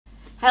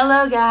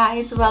Hello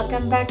guys,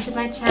 welcome back to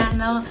my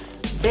channel.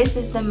 This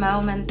is the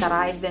moment that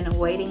I've been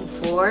waiting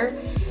for.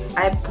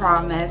 I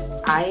promise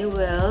I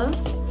will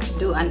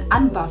do an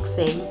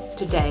unboxing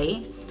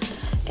today,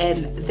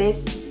 and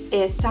this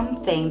is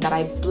something that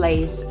I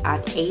place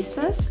at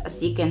Asos.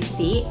 As you can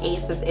see,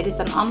 Asos, it is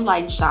an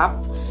online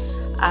shop,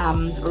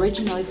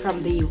 originally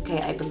from the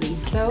UK, I believe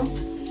so.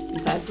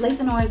 And so I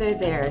placed an order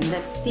there, and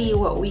let's see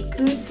what we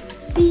could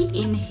see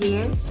in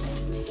here.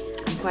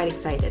 I'm quite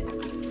excited.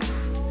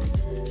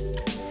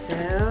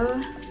 So,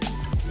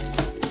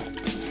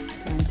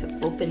 I'm going to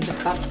open the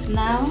box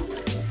now.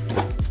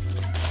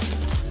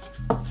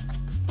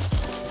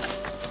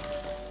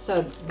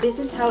 So this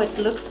is how it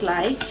looks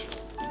like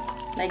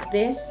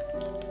this.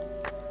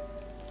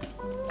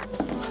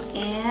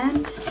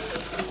 And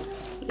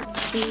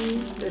let's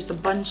see, there's a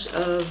bunch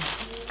of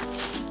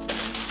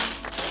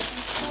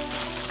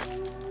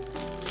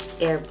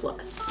Air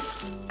Plus,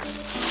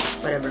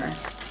 whatever,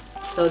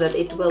 so that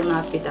it will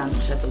not be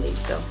damaged, I believe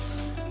so.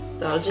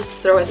 So I'll just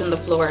throw it on the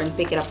floor and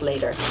pick it up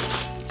later.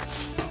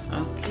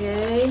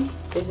 Okay,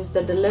 this is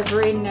the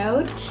delivery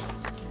note.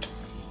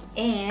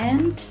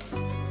 And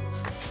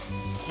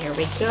here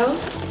we go.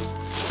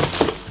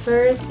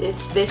 First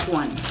is this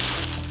one.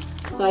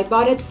 So I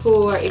bought it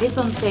it is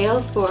on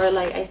sale for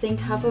like, I think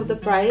half of the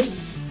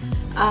price,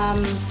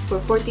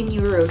 for 14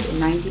 euros and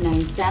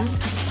 99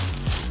 cents.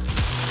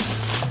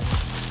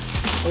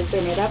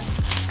 Open it up.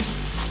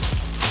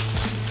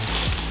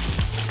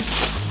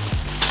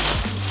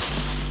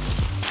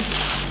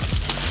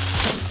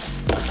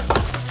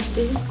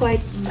 This is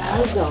quite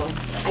small though.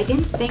 I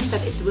didn't think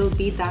that it will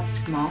be that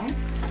small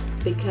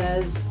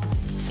because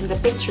in the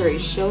picture it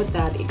showed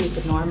that it is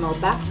a normal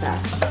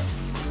backpack.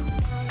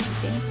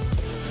 See?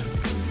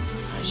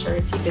 Not sure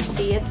if you could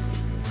see it.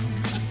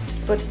 Let's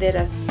put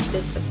this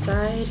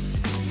aside.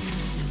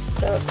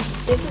 So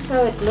this is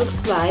how it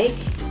looks like,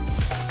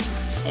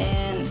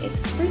 and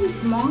it's pretty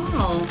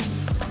small.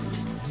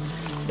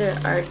 There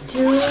are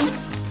two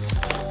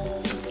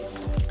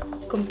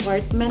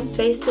compartments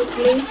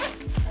basically.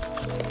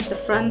 The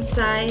front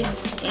side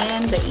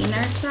and the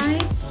inner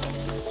side,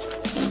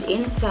 and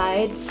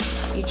inside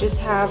you just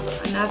have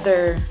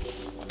another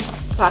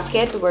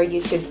pocket where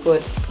you could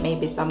put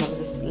maybe some of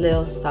this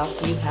little stuff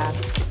you have.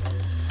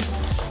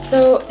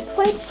 So it's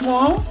quite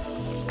small.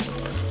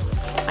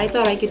 I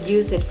thought I could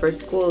use it for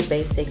school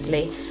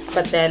basically,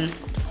 but then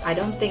I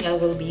don't think I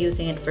will be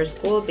using it for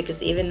school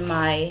because even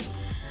my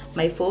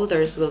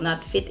folders will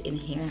not fit in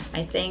here.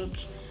 I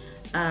think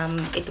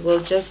it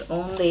will just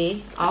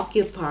only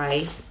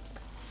occupy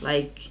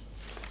like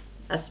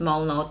a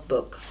small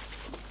notebook,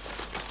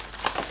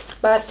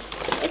 but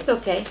it's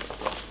okay.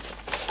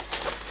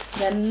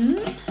 Then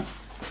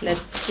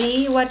let's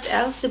see what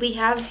else do we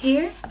have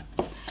here.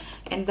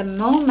 And the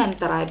moment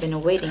that I've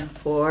been waiting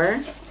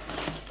for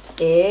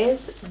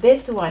is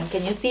this one.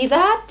 Can you see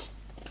that?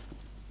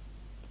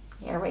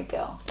 Here we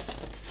go.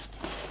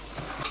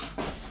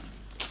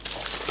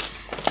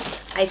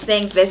 I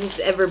think this is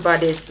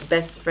everybody's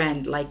best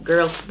friend, like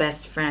girl's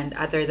best friend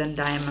other than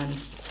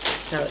diamonds.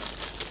 So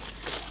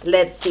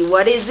let's see,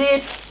 what is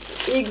it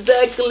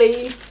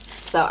exactly?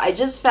 So I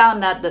just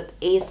found out that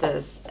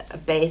Asos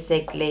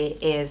basically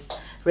is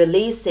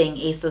releasing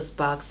Asos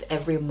box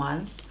every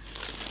month,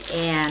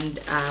 and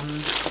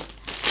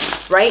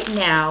right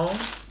now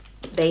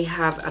they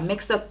have a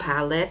mix-up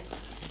palette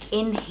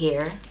in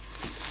here,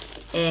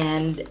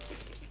 and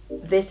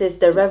this is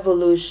the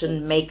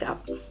Revolution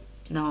makeup.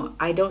 Now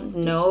I don't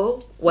know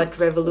what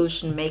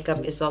Revolution makeup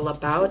is all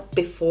about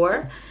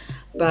before,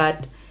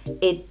 but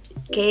it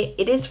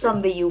is from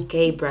the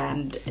UK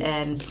brand,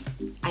 and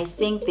I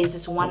think this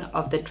is one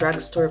of the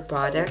drugstore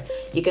product.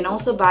 You can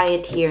also buy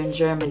it here in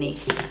Germany.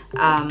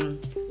 My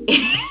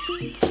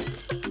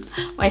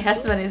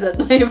husband is at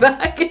my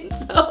back, and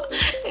so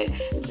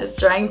he's just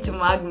trying to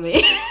mug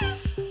me.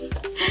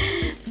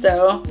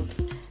 So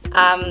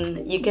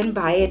you can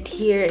buy it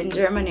here in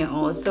Germany,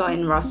 also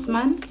in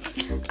Rossmann,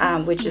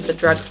 which is a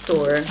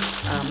drugstore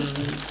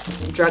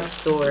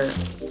store.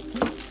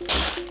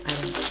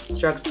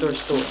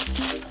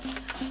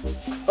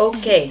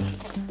 Okay,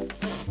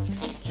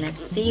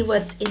 let's see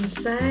what's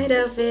inside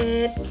of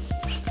it.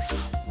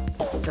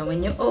 So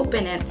when you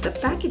open it, the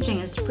packaging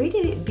is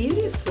pretty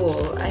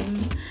beautiful. I'm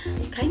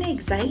kind of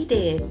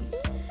excited.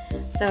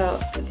 So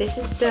this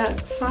is the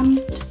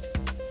front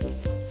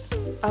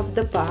of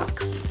the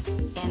box,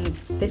 and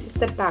this is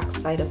the back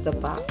side of the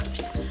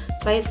box.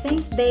 So I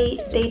think they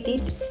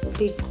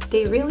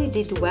really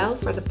did well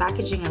for the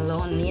packaging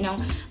alone. You know,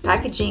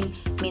 packaging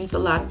means a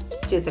lot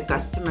to the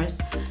customers,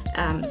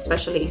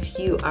 especially if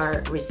you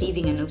are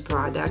receiving a new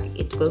product.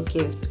 It will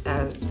give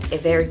a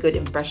very good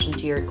impression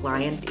to your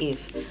client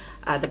if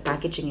the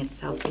packaging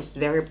itself is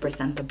very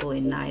presentable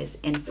and nice.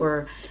 And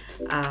for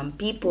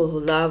people who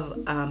love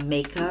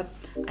makeup,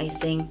 I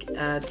think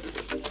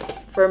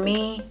for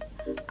me,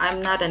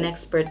 I'm not an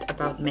expert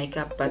about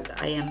makeup, but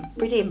I am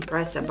pretty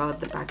impressed about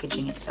the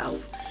packaging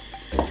itself.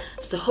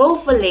 So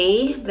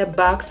hopefully the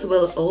box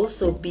will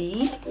also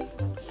be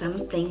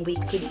something we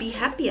could be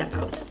happy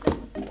about.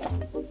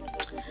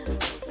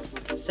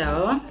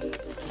 so.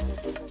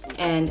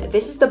 And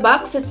this is the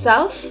box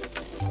itself.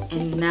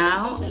 And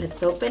now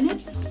let's open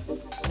it.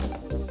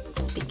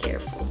 Just be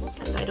careful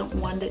because I don't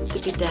want it to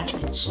be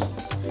damaged.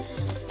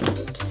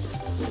 Oops.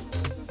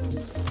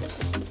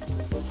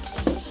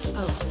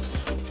 Oh,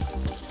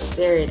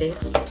 there it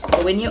is.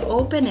 So when you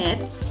open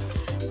it,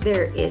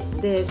 there is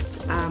this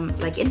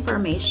like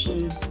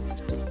information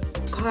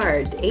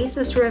card.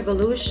 Asos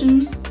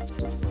Revolution,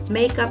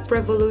 Makeup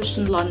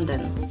Revolution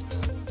London.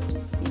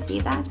 You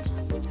see that?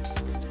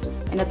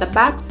 And at the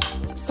back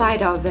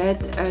side of it,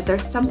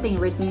 there's something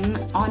written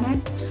on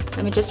it.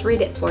 Let me just read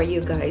it for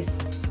you guys.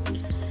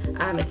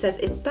 It says,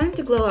 it's time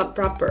to glow up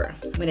proper.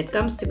 When it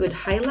comes to good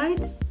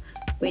highlights,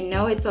 we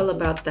know it's all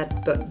about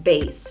that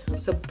base.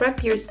 So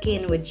prep your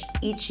skin with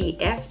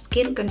EGF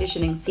Skin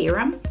Conditioning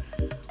Serum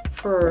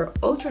for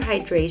ultra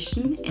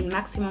hydration and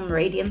maximum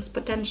radiance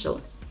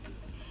potential.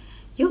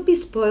 You'll be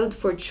spoiled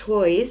for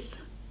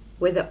choice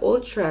with the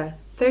Ultra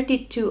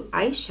 32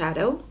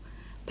 Eyeshadow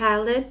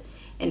palette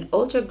and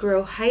Ultra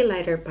Grow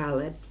Highlighter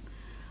palette.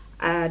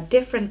 A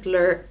different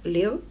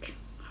look,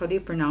 how do you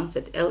pronounce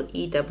it?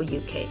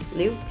 L-E-W-K,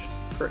 look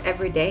for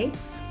every day?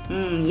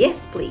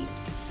 Yes,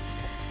 please.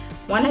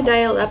 Wanna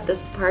dial up the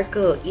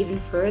sparkle even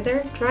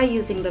further? Try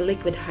using the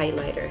liquid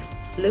highlighter.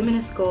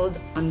 Luminous gold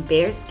on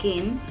bare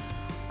skin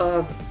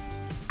of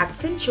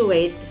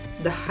accentuate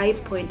the high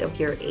point of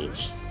your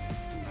age.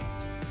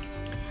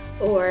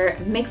 Or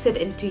mix it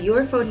into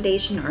your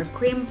foundation or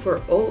cream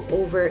for all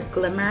over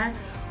glimmer.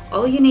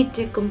 All you need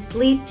to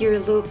complete your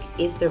look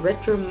is the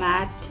Retro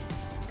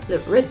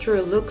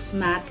Luxe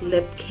Matte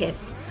Lip Kit,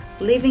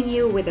 leaving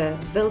you with a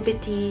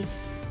velvety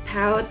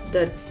pout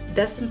that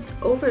doesn't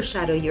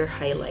overshadow your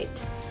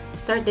highlight.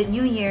 Start the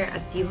new year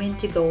as you mean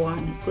to go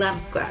on Glam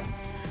Squad.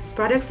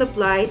 Products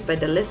supplied by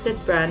the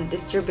listed brand,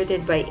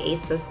 distributed by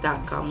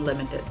Asos.com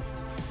Limited.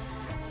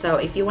 So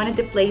if you wanted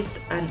to place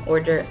an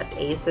order at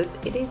Asos,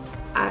 it is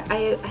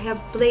I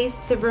have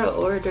placed several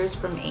orders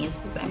from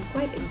Asos. I'm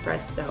quite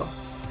impressed though,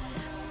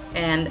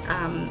 and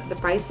the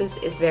prices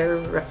is very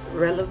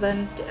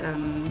relevant.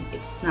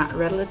 It's not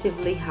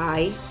relatively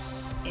high,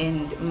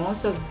 and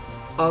most of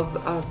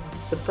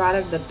the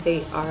product that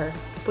they are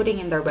putting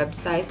in their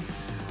website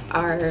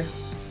are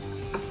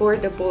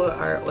affordable,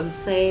 are on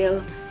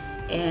sale.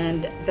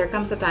 And there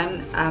comes a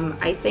time,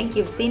 I think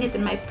you've seen it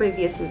in my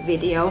previous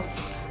video,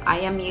 I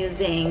am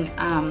using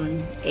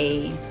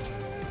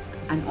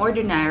the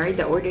Ordinary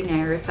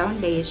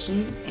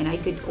foundation, and I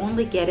could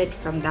only get it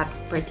from that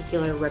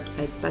particular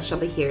website,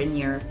 especially here in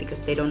Europe,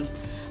 because they don't,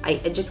 I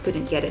just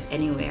couldn't get it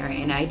anywhere,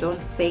 and I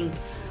don't think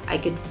I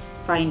could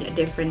find a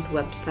different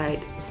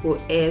website who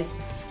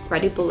is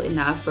credible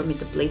enough for me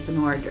to place an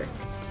order.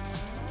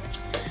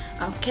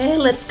 Okay,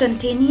 let's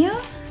continue.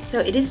 So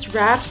it is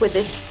wrapped with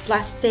this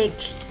plastic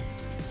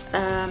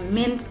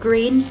mint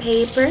green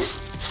paper.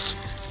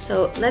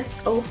 So let's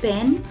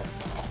open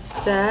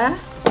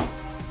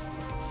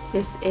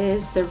this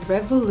is the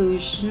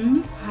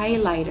Revolution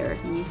highlighter.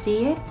 Can you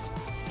see it?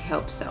 I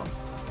hope so.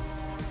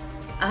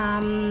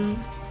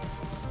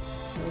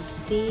 We'll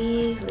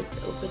see. Let's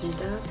open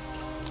it up.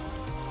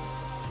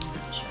 I'm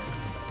not sure.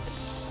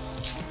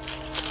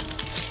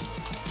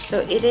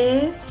 So it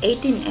is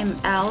 18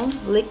 ml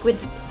liquid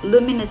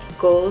luminous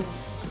gold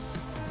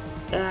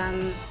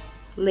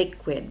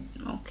liquid.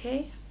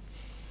 Okay.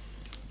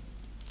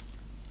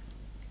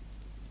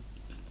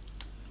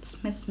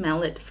 Let's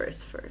smell it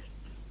first.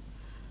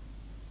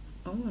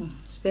 Oh,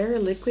 it's very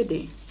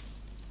liquidy.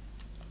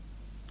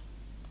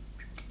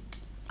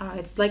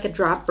 It's like a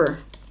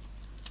dropper.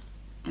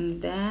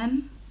 And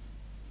then,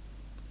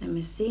 let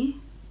me see.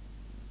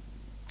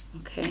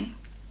 Okay.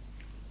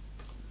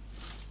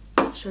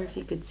 Not sure if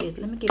you could see it.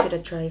 Let me give it a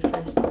try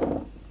first,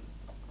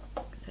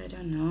 because I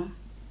don't know.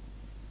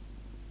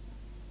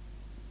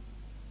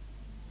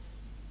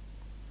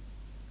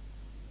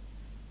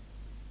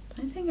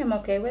 I think I'm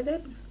okay with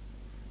it.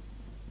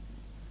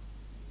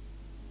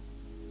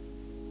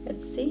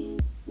 Let's see.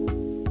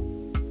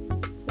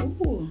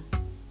 Ooh.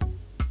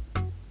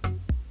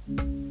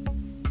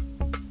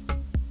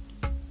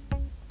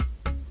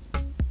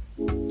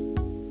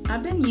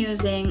 I've been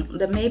using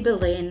the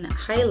Maybelline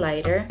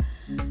highlighter,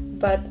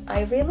 but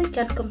I really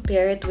can't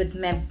compare it with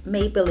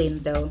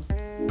Maybelline though.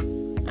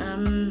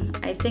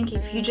 I think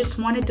if you just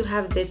wanted to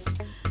have this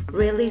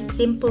really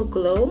simple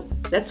glow,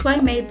 that's why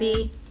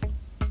maybe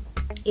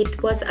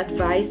it was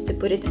advised to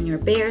put it on your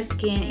bare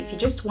skin. If you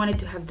just wanted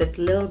to have that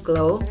little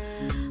glow,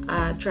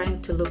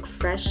 trying to look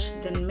fresh,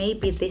 then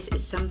maybe this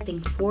is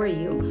something for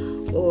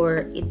you.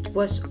 Or it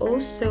was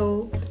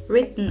also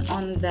written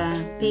on the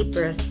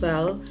paper as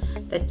well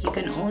that you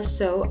can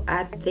also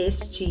add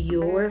this to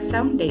your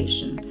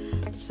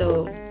foundation,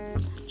 so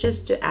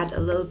just to add a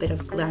little bit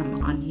of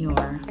glam on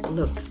your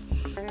look.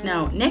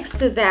 Now next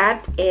to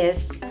that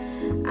is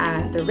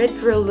the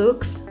Retro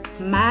Luxe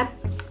Matte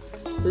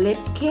Lip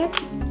Kit.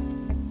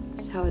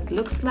 That's how it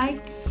looks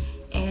like,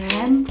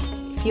 and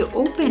if you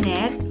open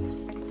it,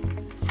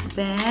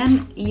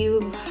 then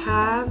you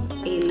have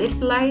a lip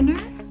liner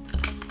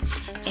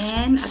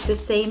and at the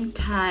same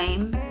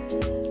time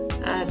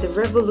the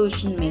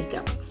Revolution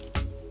Makeup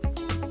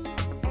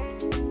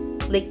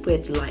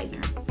liquid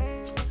liner.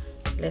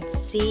 Let's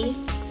see.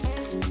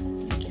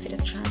 Give it a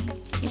try.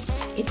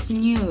 It's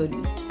nude.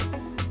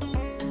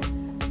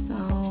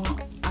 So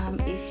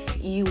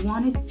if you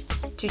wanted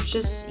to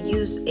just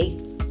use a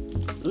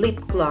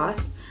lip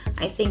gloss,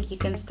 I think you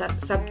can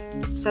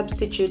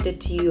substitute it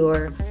to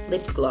your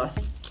lip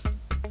gloss.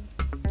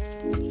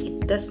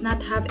 It does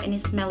not have any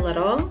smell at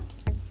all.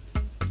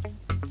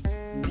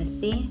 Let's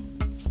see.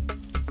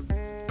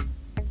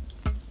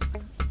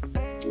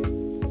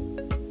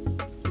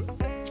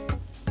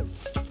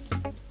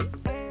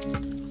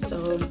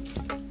 So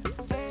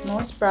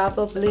most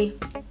probably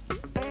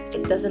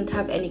it doesn't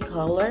have any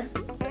color,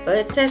 but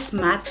it says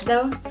matte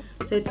though,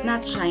 so it's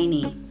not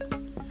shiny.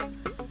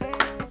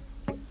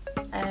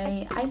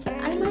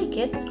 I like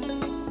it,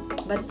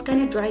 but it's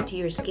kind of dry to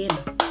your skin,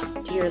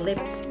 to your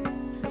lips.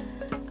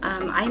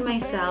 I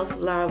myself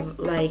love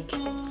like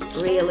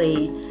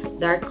really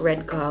dark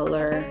red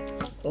color,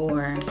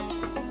 or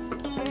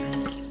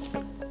like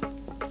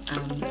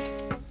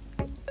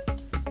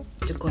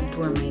to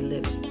contour my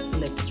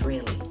lips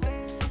really.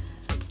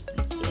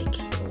 Let's see, I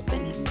can't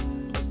open it.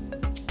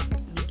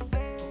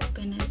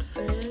 Open it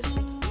first.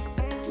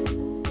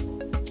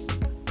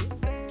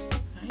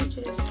 I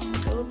just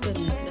can't open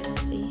it.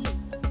 Let's see.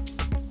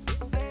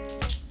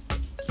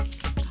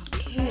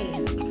 Okay.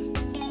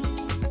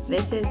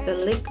 This is the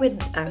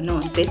liquid, no,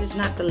 this is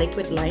not the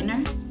liquid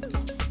liner.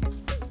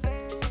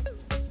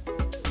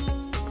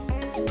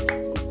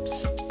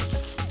 Oops.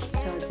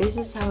 So this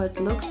is how it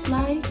looks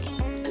like.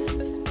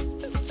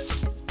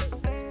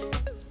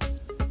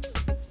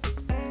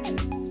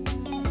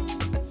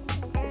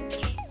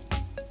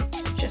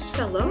 Just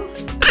fell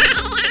off.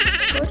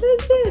 What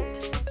is it?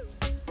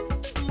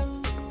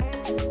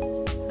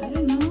 I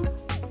don't know.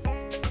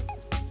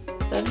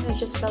 Suddenly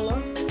just fell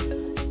off.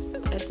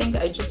 I think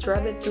I just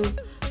rubbed it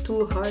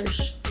too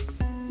harsh.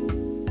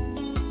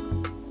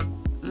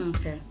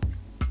 Okay.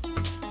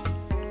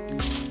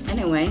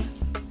 Anyway,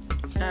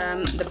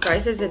 the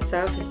prices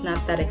itself is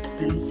not that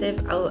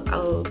expensive.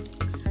 I'll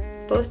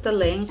post the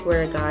link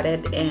where I got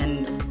it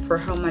and for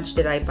how much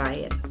did I buy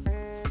it.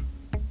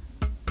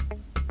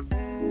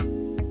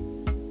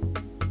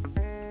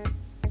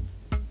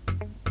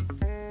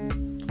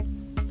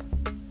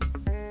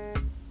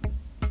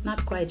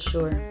 Not quite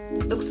sure.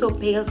 It looks so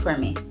pale for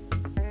me.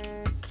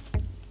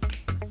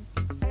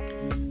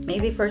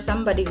 Maybe for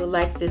somebody who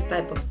likes this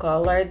type of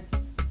color,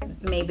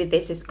 maybe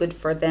this is good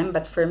for them,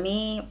 but for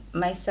me,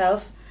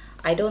 myself,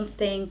 I don't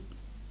think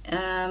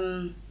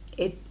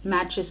it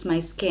matches my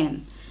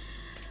skin.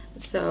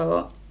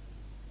 So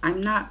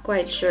I'm not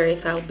quite sure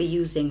if I'll be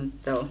using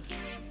it though.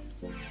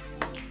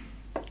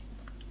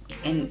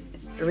 And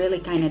it's really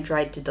kind of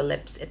dry to the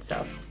lips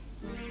itself.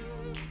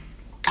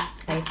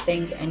 I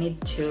think I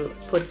need to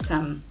put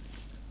some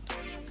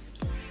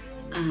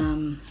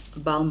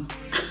balm.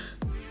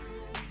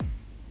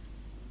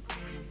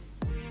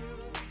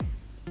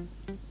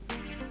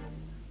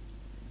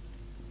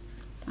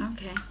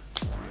 Okay,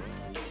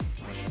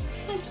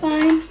 that's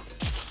fine.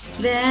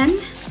 Then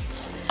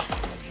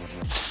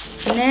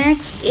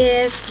next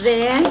is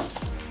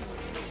this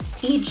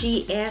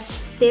EGF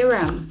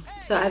serum.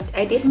 So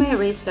I did my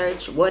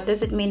research. What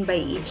does it mean by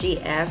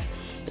EGF?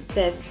 It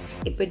says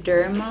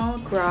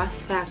epidermal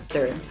growth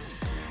factor.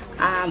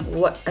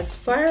 As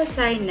far as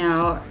I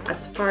know,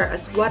 as far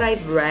as what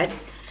I've read,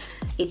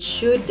 it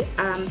should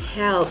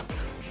help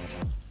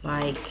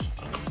like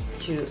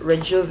to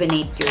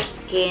rejuvenate your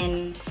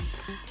skin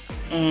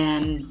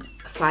and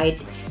fight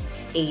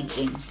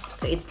aging.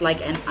 So it's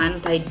like an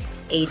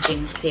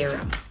anti-aging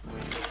serum.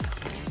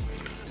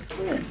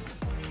 Ooh.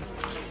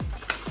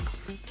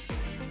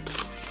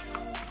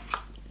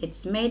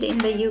 It's made in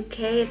the UK,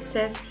 it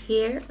says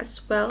here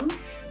as well.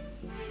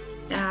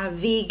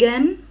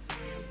 Vegan.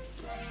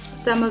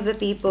 Some of the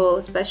people,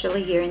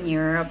 especially here in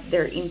Europe,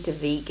 they're into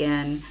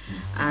vegan.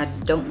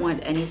 Don't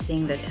want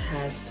anything that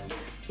has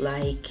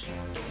like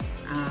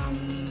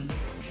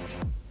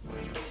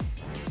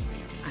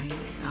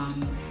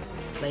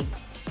like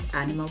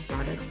animal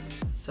products,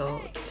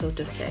 so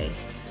to say.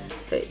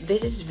 So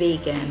this is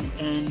vegan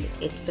and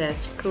it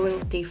says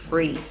cruelty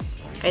free.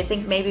 I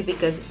think maybe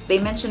because they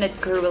mentioned it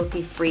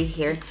cruelty free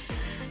here,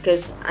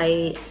 because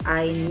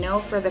I know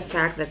for the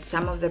fact that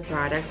some of the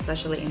products,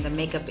 especially in the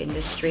makeup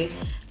industry,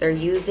 they're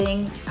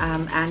using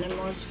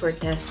animals for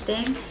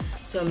testing.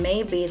 So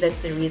maybe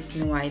that's the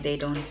reason why they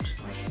don't,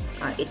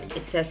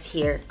 it says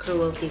here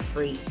cruelty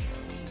free.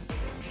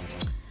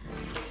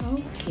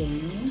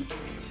 Okay,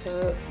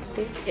 so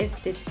this is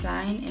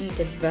designed and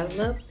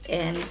developed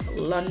in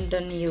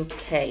London,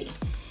 UK.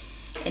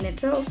 And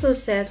it also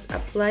says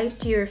apply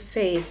to your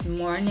face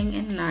morning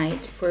and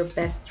night for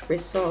best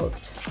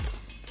result.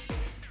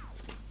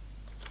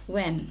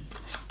 When?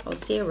 Oh,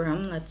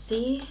 serum, let's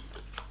see.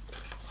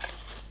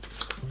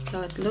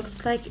 So it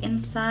looks like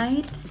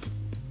inside,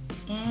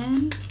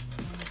 and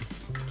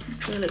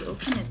can't really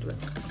open it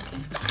with.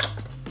 Okay.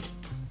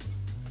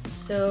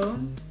 So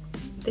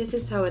this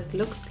is how it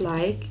looks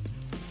like.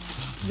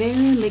 It's It's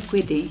very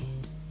liquidy.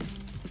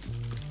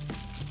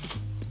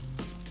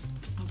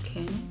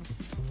 Okay.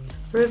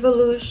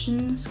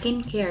 Revolution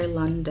Skincare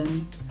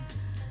London.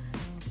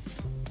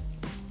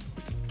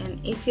 And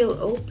if you'll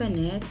open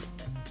it,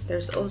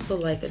 there's also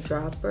like a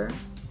dropper.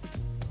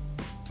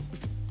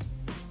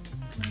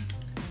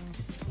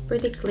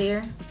 Pretty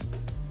clear.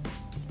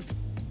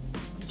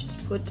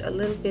 Just put a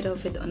little bit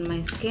of it on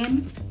my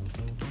skin.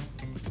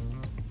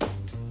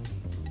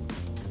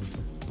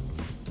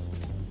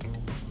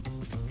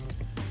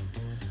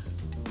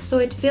 So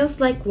it feels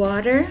like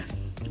water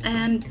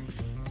and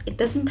it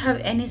doesn't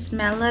have any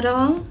smell at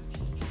all.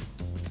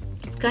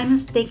 It's kind of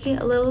sticky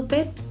a little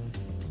bit,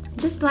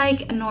 just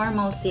like a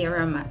normal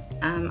serum,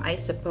 I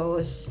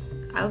suppose.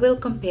 I will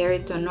compare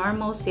it to a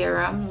normal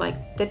serum,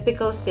 like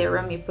typical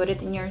serum. You put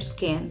it in your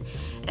skin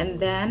and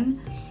then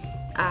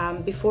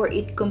before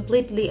it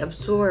completely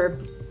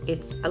absorbs,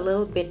 it's a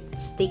little bit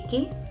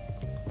sticky,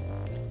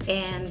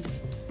 and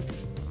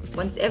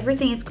once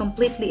everything is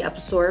completely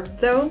absorbed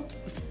though,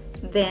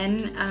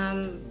 then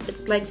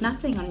it's like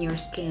nothing on your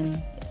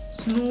skin.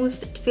 It's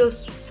smooth. It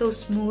feels so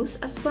smooth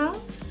as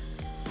well.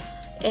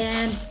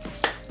 And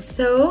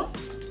so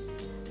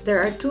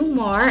there are two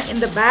more in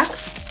the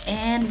box,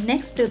 and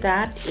next to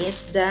that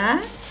is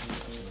the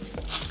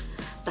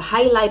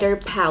highlighter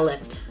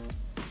palette,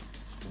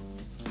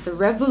 the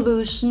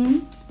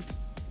Revolution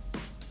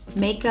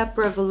Makeup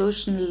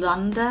Revolution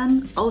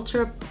London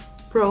Ultra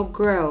Pro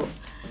Grow.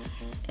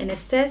 And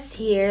it says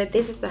here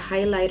this is a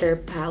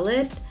highlighter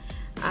palette.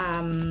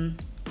 Let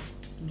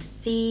me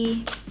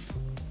see.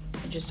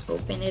 I just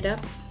open it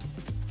up.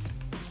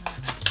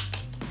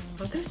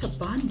 Oh, there's a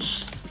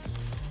bunch.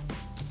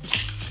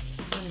 There's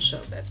a bunch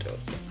of it.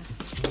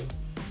 Okay.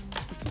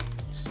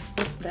 Just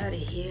put that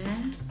here.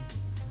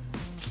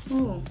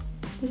 Oh,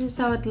 this is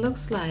how it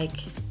looks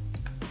like.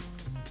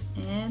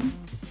 And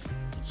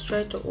let's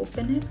try to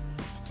open it.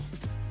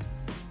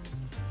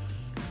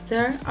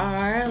 There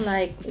are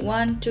like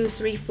 1, 2,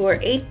 3, 4,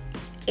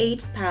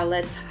 8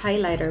 palettes,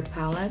 highlighter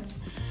palettes,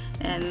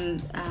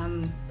 and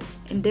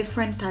in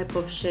different type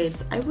of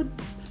shades. I would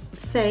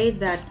say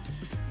that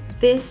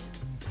these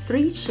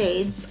 3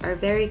 shades are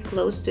very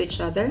close to each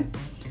other.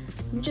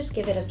 Let me just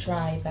give it a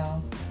try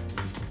though,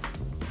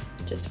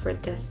 just for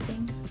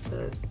testing.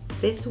 So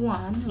this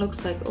one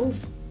looks like, oh,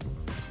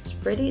 it's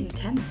pretty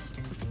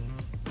intense.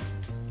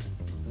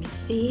 Let me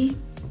see.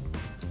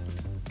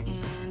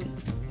 And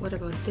what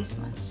about this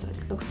one? So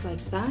it looks like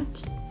that.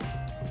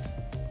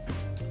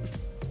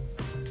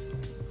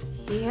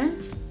 Here.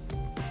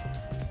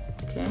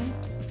 Okay.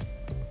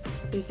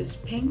 This is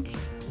pink.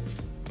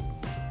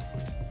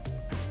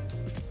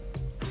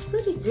 It's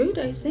pretty good,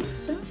 I think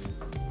so.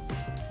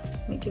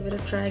 Let me give it a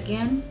try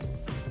again.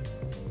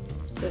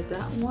 So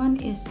that one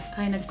is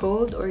kind of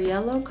gold or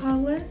yellow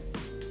color.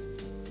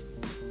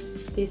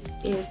 This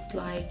is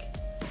like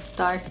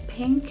dark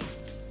pink.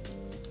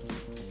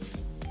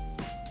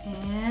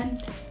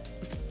 And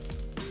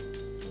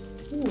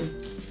ooh,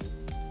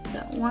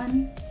 that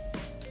one.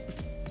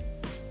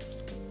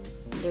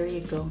 There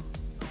you go,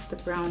 the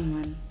brown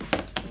one.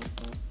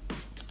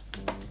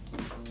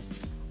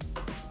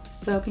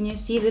 So can you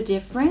see the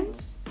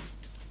difference?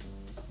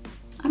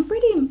 I'm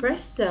pretty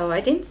impressed though. I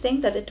didn't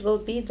think that it will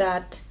be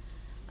that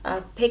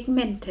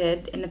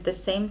pigmented, and at the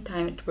same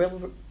time it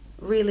will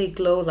really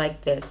glow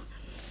like this.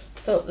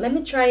 So let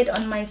me try it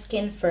on my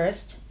skin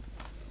first.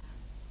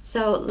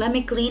 So let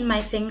me clean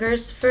my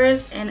fingers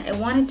first, and I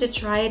wanted to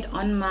try it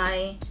on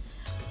my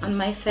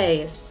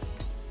face.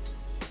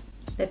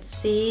 Let's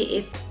see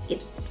if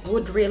it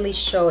would really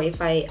show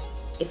if I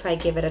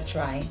give it a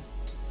try.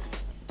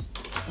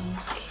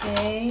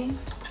 Okay,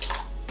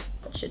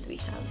 what should we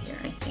have here?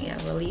 I think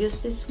I will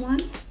use this one,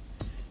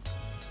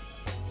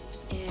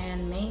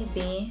 and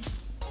maybe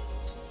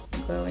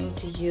I'm going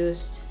to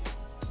use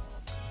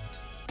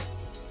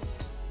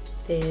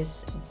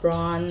this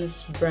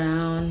bronze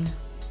brown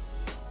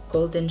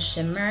golden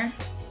shimmer.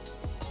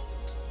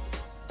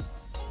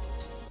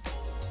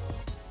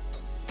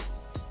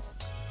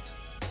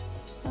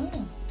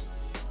 Oh,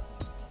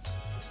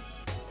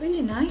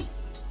 pretty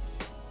nice.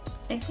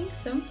 I think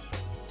so.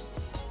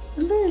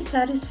 I'm very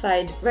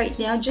satisfied right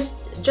now,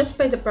 just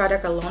by the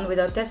product alone,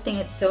 without testing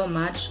it so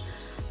much.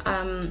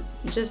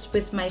 Just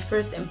with my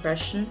first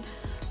impression,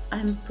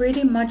 I'm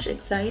pretty much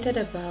excited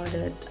about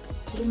it.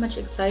 Pretty much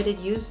excited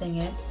using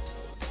it.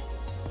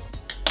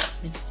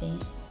 Let's see.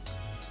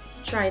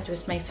 Try it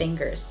with my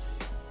fingers.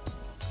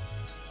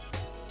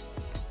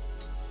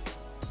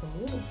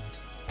 Oh,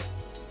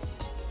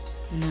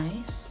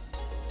 nice.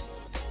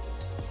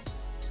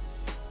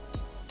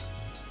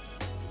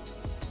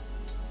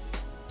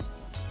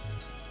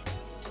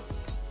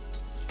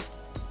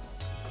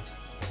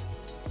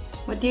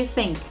 What do you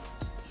think?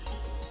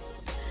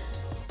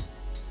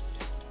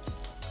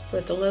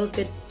 Put a little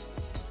bit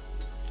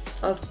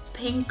of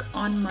pink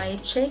on my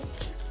cheek.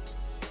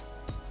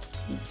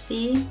 You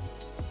see?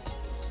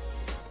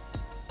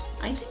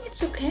 I think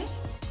it's okay.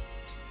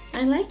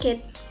 I like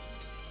it.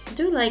 I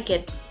do like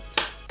it.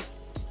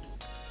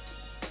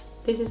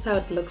 This is how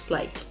it looks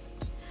like.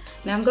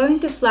 Now I'm going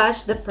to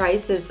flash the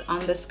prices on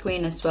the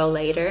screen as well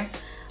later,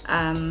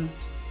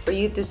 for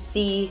you to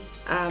see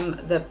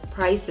the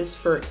prices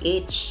for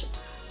each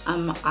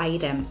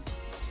item.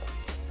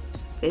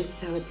 This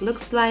is how it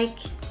looks like.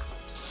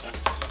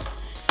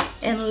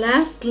 And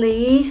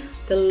lastly,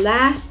 the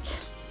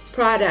last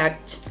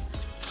product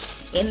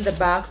in the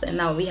box, and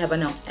now we have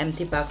an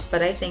empty box,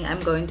 but I think I'm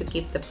going to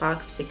keep the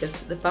box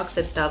because the box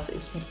itself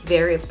is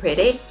very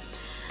pretty.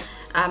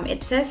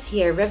 It says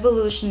here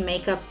Revolution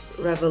Makeup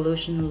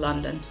Revolution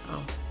London.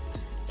 Oh,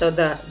 so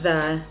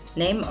the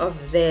name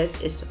of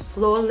this is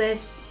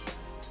Flawless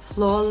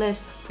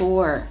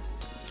 4,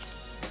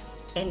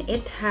 and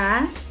it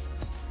has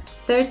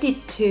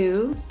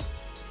 32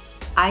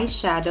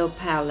 eyeshadow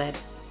palette.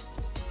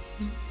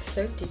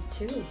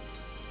 32.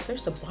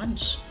 There's a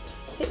bunch.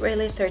 Is it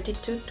really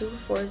 32? 2,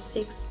 4,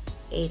 6,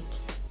 8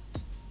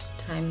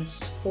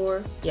 times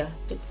 4. Yeah,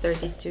 it's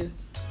 32.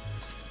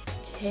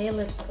 Okay,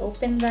 let's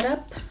open that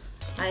up.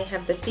 I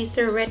have the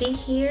scissor ready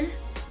here.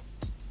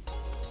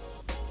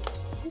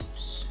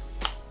 Oops.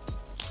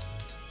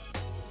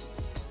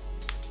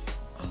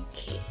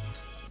 Okay.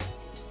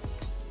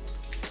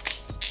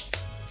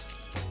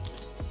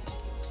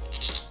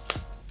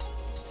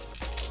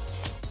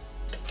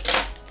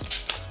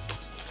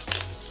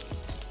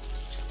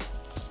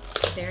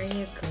 There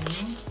you go.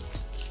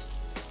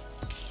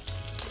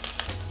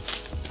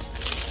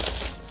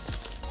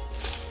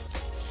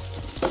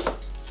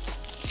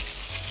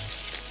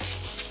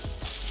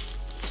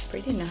 It's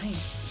pretty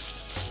nice.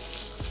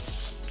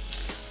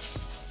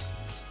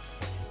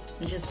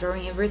 I'm just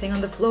throwing everything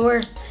on the floor,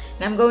 and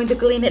I'm going to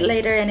clean it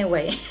later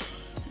anyway.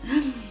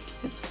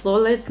 It's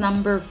Flawless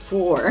number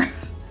 4.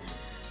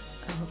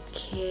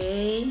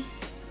 Okay.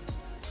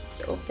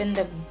 Let's open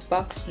the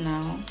box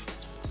now.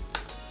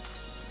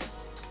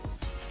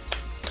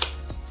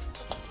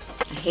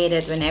 I hate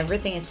it when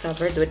everything is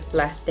covered with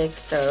plastic,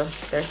 so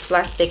there's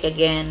plastic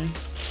again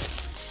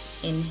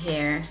in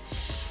here.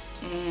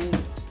 And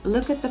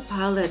look at the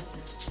palette.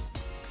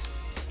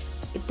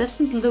 It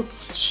doesn't look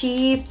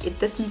cheap, it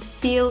doesn't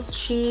feel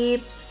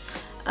cheap.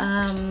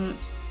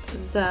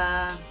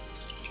 The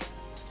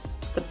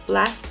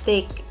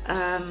plastic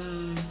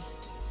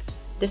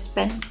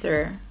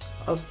dispenser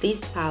of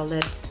this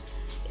palette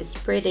is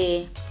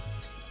pretty,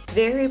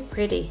 very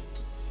pretty.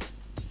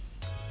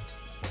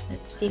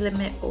 Let's see, let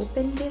me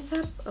open this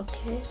up.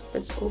 Okay,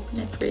 let's open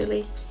it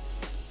really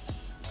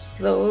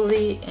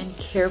slowly and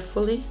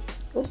carefully.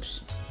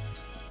 Oops.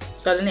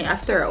 Suddenly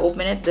after I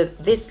open it,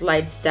 this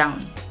slides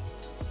down.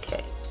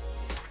 Okay.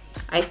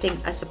 I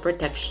think as a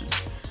protection.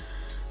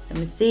 Let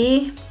me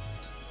see.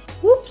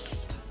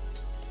 Whoops.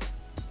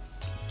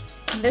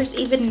 And there's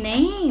even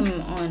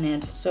name on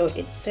it. So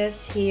it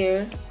says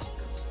here,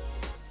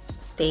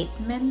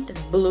 Statement,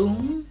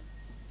 Bloom,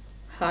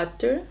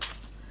 Hotter.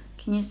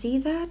 Can you see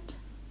that?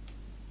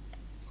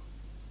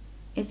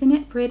 Isn't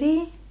it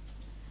pretty?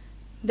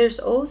 There's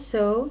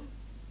also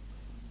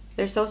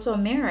a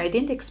mirror. I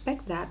didn't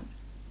expect that.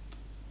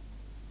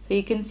 So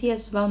you can see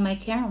as well my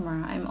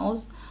camera.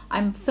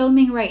 I'm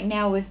filming right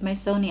now with my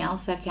Sony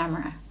Alpha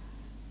camera.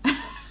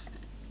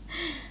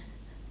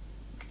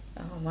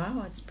 Oh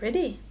wow, it's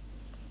pretty.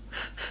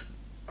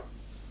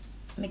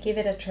 Let me give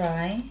it a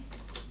try.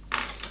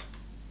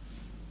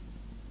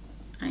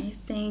 I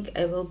think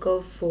I will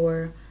go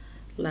for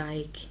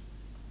like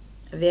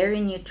a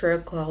very neutral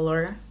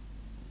color.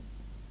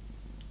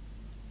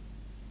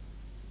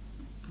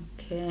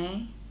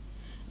 Okay,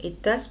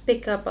 it does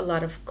pick up a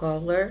lot of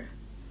color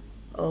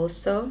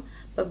also,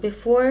 but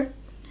before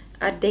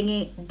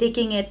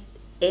digging it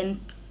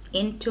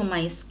into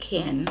my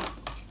skin,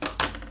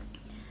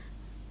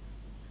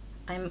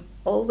 I'm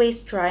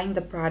always trying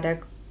the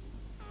product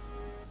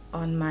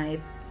on my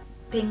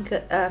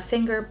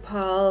finger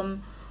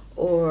palm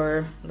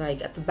or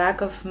like at the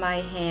back of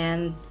my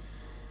hand.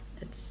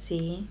 Let's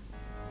see.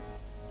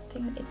 I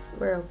think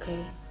we're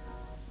okay.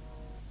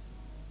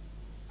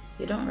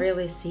 You don't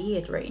really see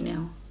it right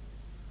now.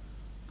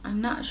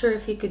 I'm not sure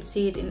if you could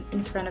see it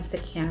in front of the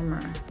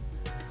camera.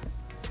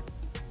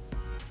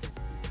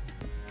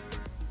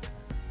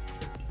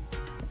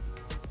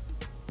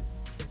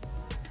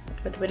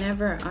 But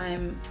whenever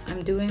I'm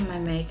doing my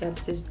makeup,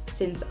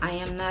 since I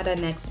am not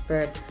an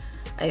expert,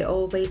 I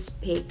always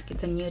pick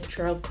the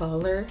neutral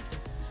color.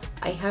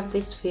 I have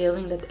this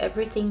feeling that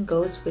everything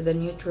goes with a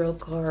neutral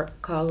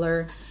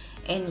color,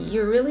 and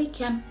you really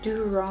can't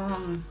do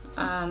wrong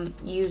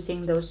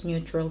using those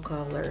neutral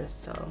colors.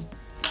 So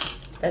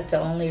that's the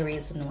only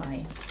reason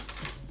why.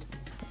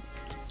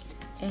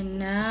 And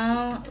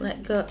now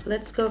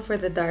let's go for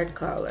the dark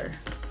color.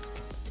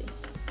 Let's see.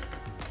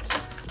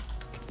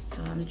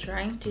 So I'm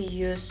trying to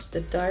use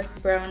the dark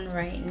brown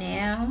right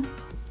now.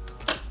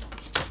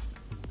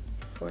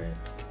 Let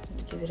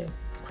me give it a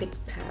quick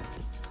pat.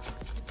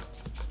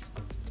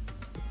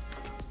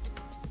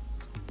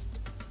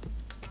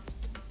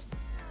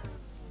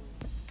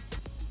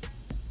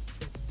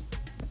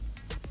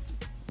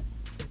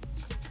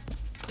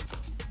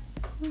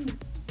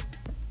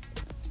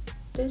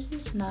 This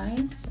is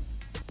nice.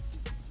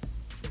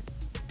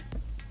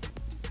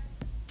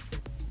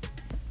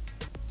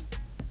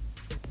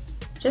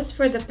 just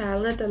for the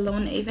palette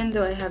alone, even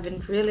though I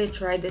haven't really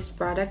tried this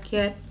product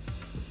yet,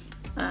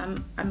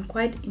 I'm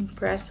quite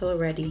impressed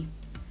already.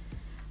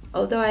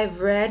 Although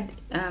I've read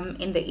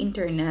in the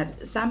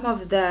internet, some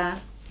of the,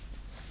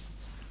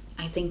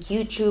 I think,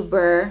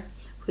 YouTuber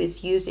who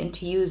is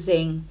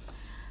using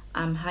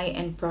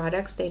high-end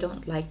products, they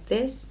don't like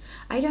this.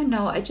 I don't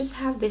know, I just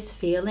have this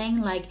feeling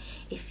like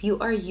if you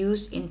are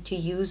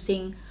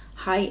using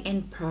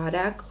high-end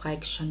product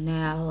like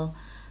Chanel,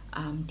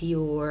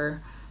 Dior,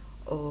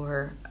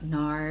 or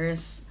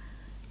NARS,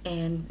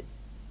 and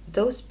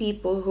those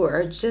people who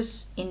are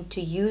just into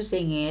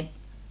using it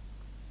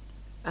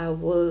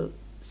will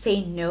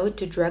say no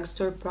to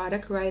drugstore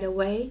product right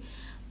away.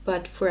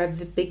 But for a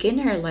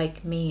beginner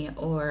like me,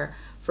 or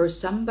for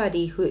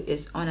somebody who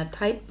is on a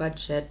tight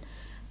budget,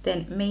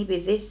 then maybe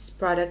this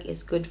product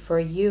is good for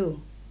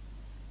you.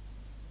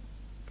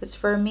 Because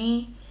for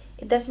me,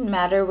 it doesn't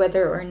matter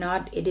whether or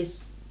not it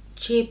is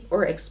cheap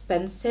or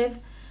expensive.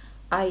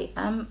 I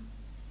am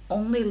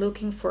only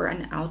looking for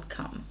an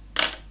outcome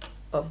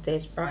of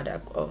this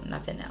product, or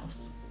nothing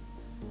else.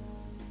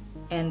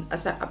 And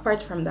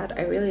apart from that,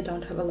 I really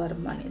don't have a lot of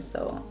money,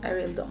 so I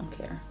really don't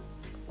care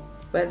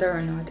whether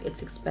or not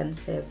it's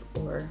expensive,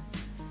 or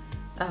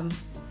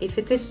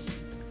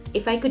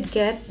if I could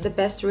get the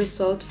best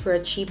result for a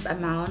cheap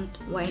amount,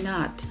 why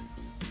not,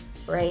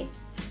 right?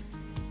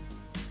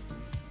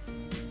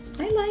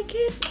 I like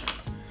it.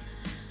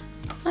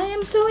 I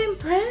am so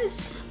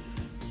impressed.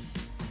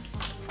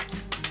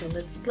 So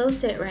let's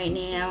close it right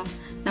now.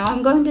 Now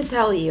I'm going to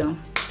tell you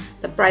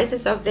the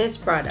prices of these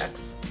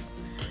products.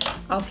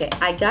 Okay,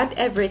 I got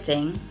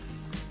everything.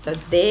 So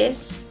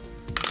this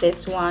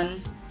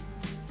one,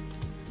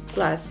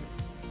 plus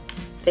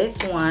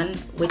this one,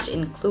 which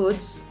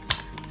includes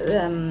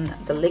the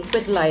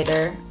liquid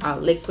liner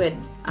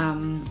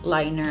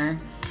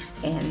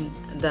and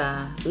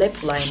the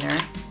lip liner,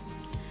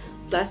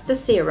 plus the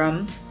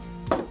serum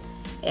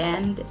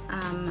and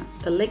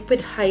the liquid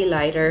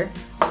highlighter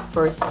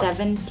for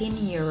 17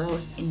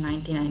 euros and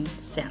 99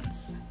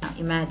 cents. Now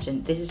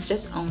imagine, this is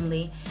just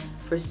only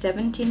for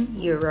 17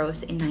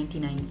 euros and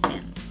 99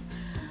 cents.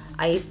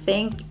 I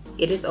think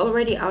it is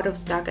already out of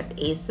stock at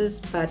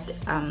Asos, but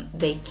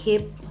they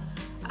keep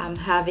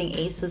having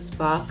Asos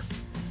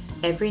box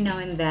every now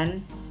and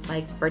then,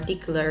 like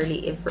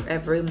particularly if for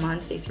every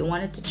month. So if you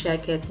wanted to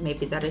check it,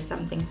 maybe that is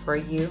something for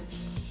you.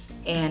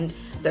 And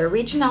the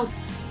original.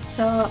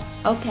 So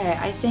okay,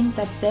 I think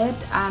that's it.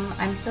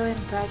 I'm so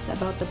impressed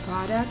about the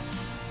product,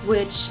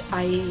 which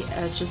I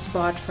just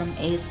bought from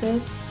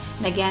Asos.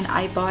 And again,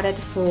 I bought it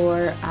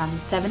for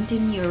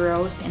 17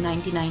 euros and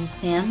 99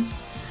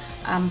 cents.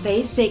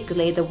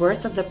 Basically, the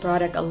worth of the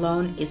product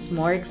alone is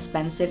more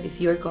expensive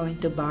if you're going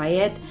to buy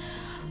it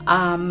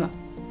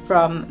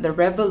from the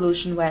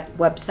Revolution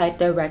website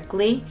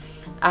directly.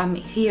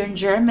 Here in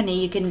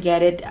Germany, you can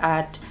get it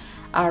at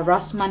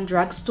Rossmann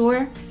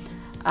drugstore.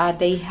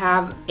 They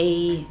have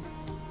a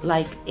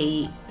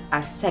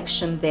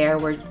section there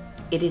where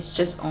it is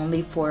just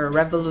only for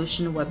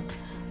Revolution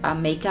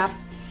makeup.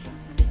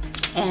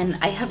 And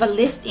I have a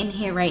list in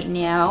here right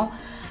now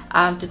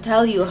to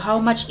tell you how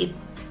much it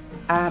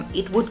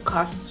would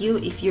cost you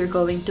if you're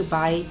going to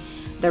buy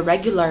the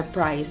regular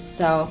price.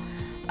 So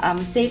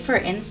say for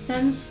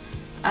instance,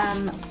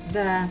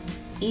 the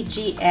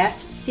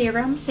EGF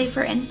serum, say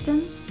for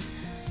instance,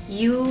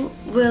 you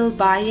will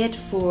buy it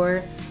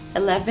for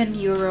 11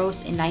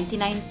 euros and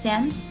 99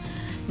 cents.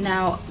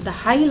 Now the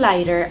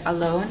highlighter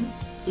alone,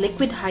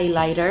 liquid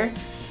highlighter,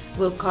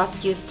 will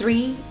cost you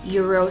 3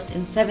 euros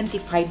and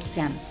 75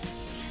 cents.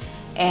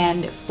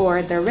 And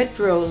for the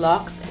Retro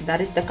Lux,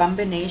 that is the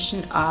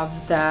combination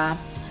of the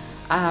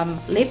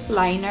lip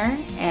liner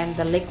and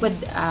the liquid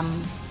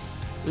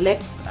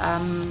lip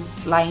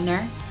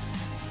liner,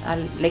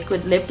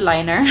 liquid lip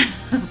liner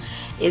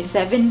is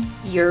 7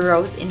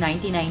 euros and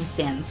 99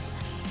 cents.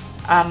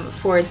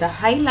 For the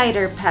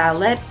highlighter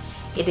palette,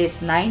 it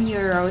is 9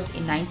 euros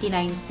and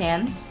 99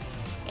 cents.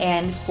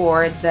 And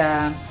for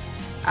the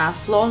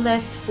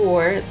Flawless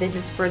 4, this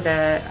is for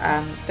the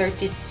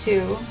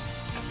 32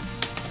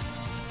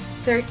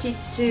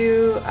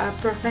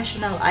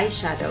 professional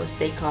eyeshadows,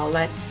 they call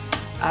it,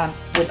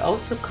 would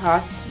also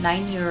cost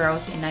 9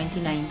 euros and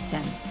 99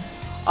 cents.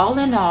 All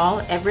in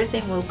all,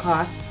 everything will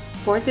cost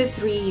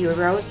 43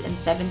 euros and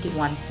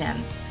 71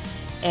 cents.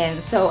 And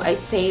so I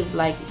saved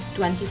like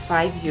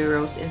 25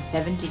 euros and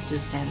 72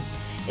 cents.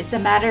 It's a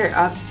matter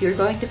of if you're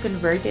going to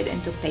convert it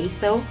into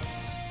peso,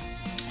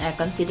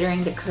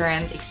 considering the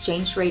current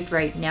exchange rate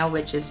right now,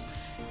 which is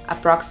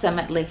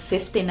approximately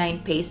 59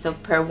 peso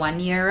per 1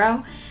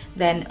 euro,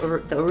 then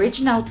the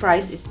original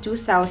price is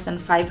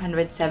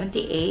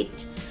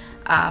 2,578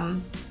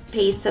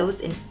 pesos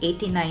and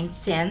 89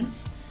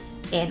 cents,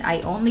 and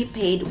I only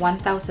paid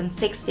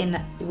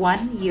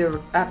 1,061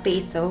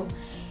 peso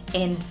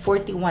and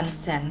 41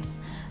 cents,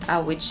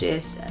 which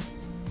is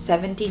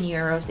 17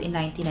 euros and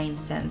 99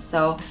 cents.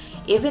 So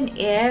even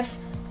if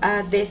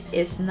this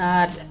is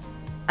not,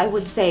 I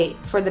would say,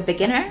 for the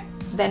beginner,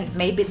 then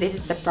maybe this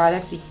is the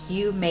product that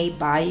you may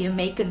buy, you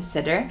may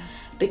consider,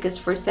 because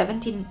for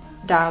 17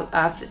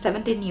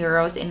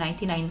 euros and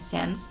 99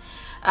 cents,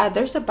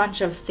 there's a bunch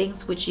of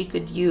things which you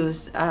could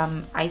use.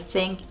 I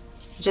think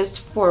just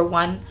for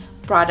one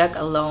product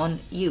alone,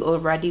 you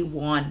already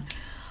won.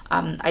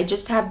 I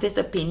just have this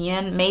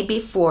opinion. Maybe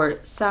for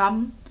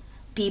some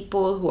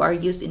people who are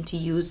used into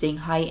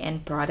using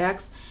high-end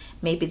products,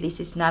 maybe this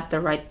is not the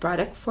right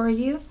product for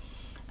you.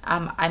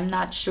 I'm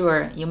not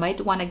sure. You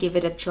might want to give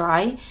it a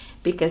try,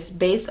 because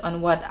based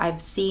on what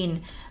I've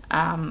seen,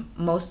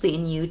 mostly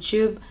in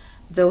YouTube,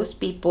 those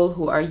people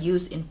who are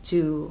used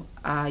into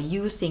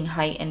using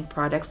high-end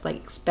products, like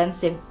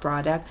expensive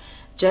product,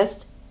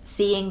 just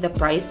seeing the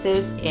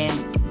prices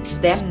and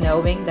them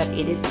knowing that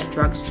it is a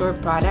drugstore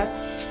product,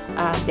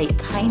 they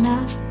kind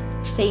of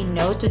say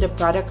no to the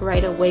product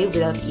right away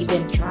without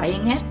even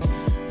trying it.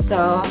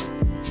 So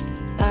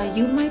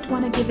you might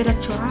want to give it a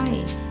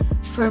try.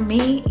 For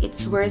me,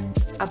 it's worth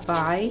a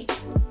buy.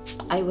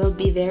 I will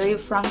be very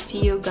frank to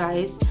you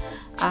guys.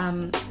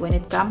 When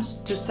it comes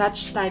to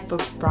such type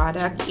of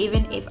product,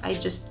 even if I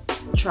just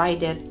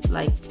tried it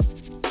like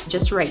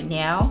just right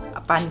now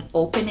upon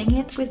opening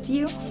it with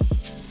you,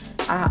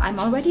 I'm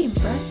already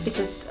impressed,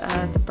 because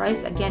the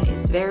price again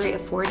is very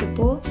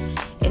affordable,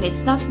 and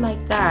it's not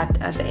like that.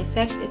 The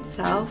effect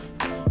itself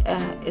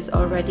is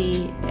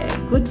already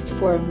good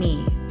for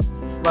me,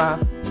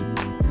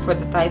 for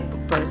the type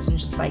of person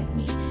just like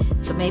me.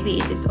 So maybe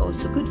it is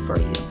also good for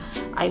you.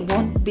 I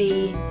won't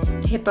be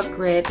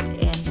hypocrite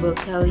and will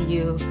tell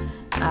you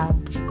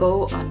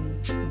go on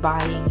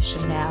buying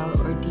Chanel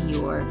or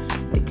Dior,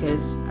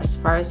 because as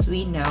far as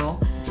we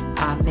know,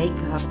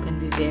 makeup can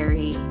be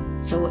very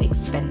so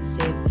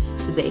expensive,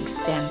 to the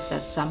extent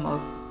that some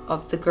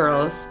of the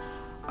girls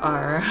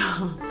are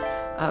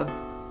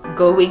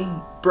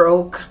going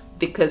broke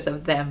because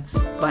of them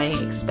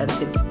buying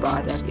expensive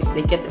product. If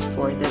they can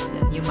afford it,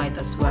 then you might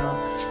as well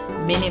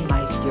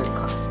minimize your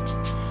cost.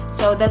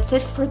 So that's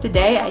it for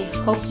today. I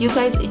hope you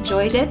guys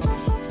enjoyed it,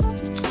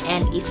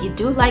 and if you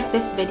do like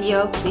this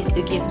video, please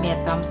do give me a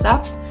thumbs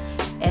up,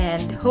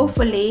 and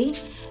hopefully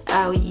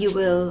you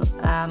will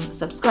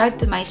subscribe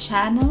to my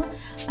channel.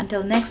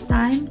 Until next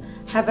time,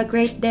 have a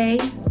great day.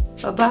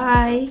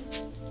 Bye-bye.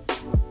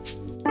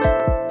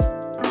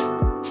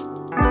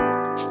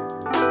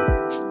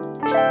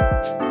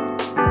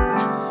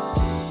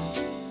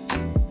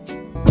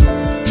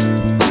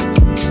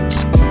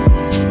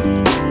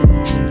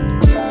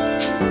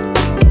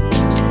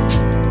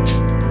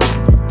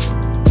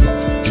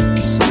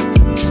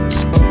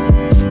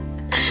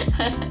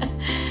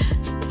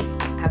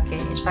 Okay,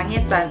 ich fange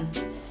jetzt an.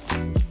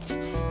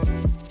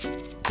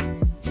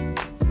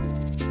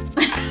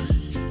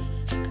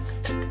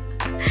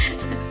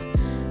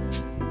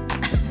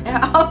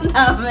 Hör auf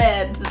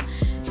damit!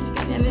 Ich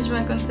kann ja nicht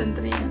mehr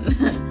konzentrieren.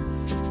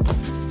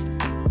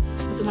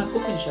 Also mal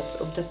gucken, Schatz,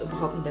 ob das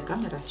überhaupt in der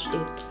Kamera steht,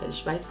 weil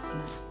ich weiß es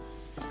nicht.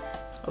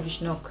 Ob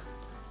ich noch...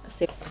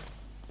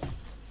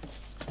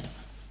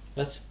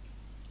 Was?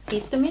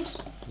 Siehst du mich?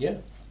 Ja.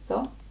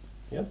 So?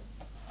 Ja.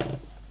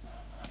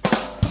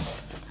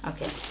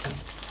 Okay.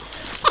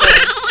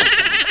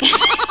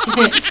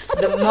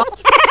 The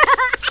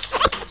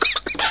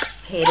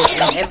hate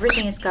it, and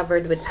everything is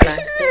covered with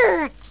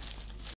plastic.